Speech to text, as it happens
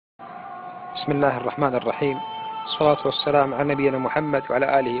بسم الله الرحمن الرحيم، والصلاة والسلام على نبينا محمد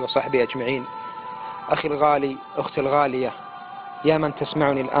وعلى آله وصحبه أجمعين. أخي الغالي، أختي الغالية، يا من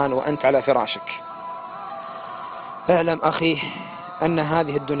تسمعني الآن وأنت على فراشك، اعلم أخي أن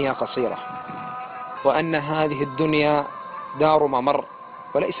هذه الدنيا قصيرة، وأن هذه الدنيا دار ممر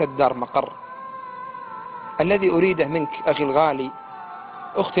وليست دار مقر. الذي أريده منك أخي الغالي،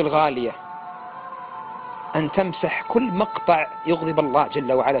 أختي الغالية، أن تمسح كل مقطع يغضب الله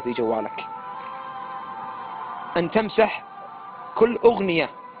جل وعلا في جوالك، أن تمسح كل أغنية،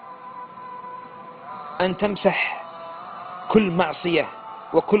 أن تمسح كل معصية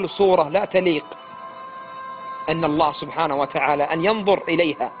وكل صورة لا تليق أن الله سبحانه وتعالى أن ينظر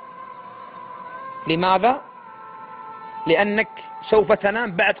إليها. لماذا؟ لأنك سوف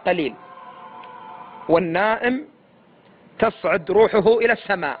تنام بعد قليل، والنائم تصعد روحه إلى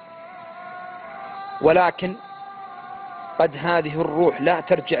السماء، ولكن قد هذه الروح لا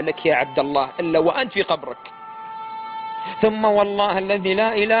ترجع لك يا عبد الله إلا وأنت في قبرك. ثم والله الذي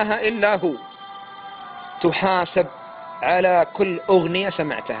لا إله إلا هو تحاسب على كل أغنية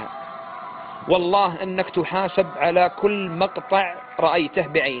سمعتها، والله أنك تحاسب على كل مقطع رأيته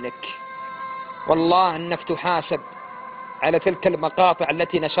بعينك، والله أنك تحاسب على تلك المقاطع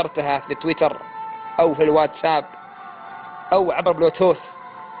التي نشرتها في تويتر أو في الواتساب أو عبر بلوتوث.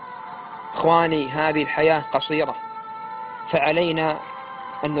 إخواني، هذه الحياة قصيرة، فعلينا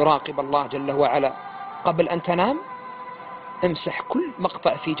أن نراقب الله جل وعلا. قبل أن تنام امسح كل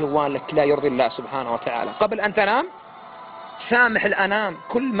مقطع في جوالك لا يرضي الله سبحانه وتعالى. قبل أن تنام سامح الأنام،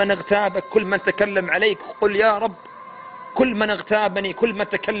 كل من اغتابك، كل من تكلم عليك، قل يا رب كل من اغتابني، كل من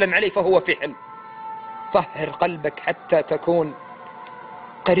تكلم علي فهو في حلم. طهر قلبك حتى تكون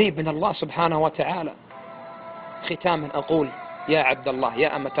قريب من الله سبحانه وتعالى. ختاما أقول يا عبد الله،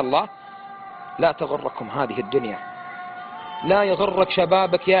 يا أمة الله، لا تغركم هذه الدنيا، لا يغرك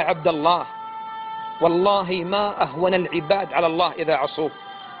شبابك يا عبد الله، والله ما أهون العباد على الله إذا عصوه.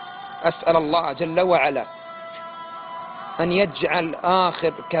 أسأل الله جل وعلا أن يجعل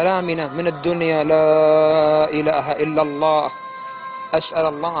آخر كلامنا من الدنيا لا إله إلا الله. أسأل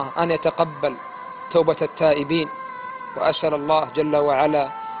الله أن يتقبل توبة التائبين، وأسأل الله جل وعلا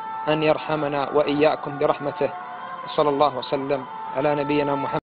أن يرحمنا وإياكم برحمته. صلى الله وسلم على نبينا محمد.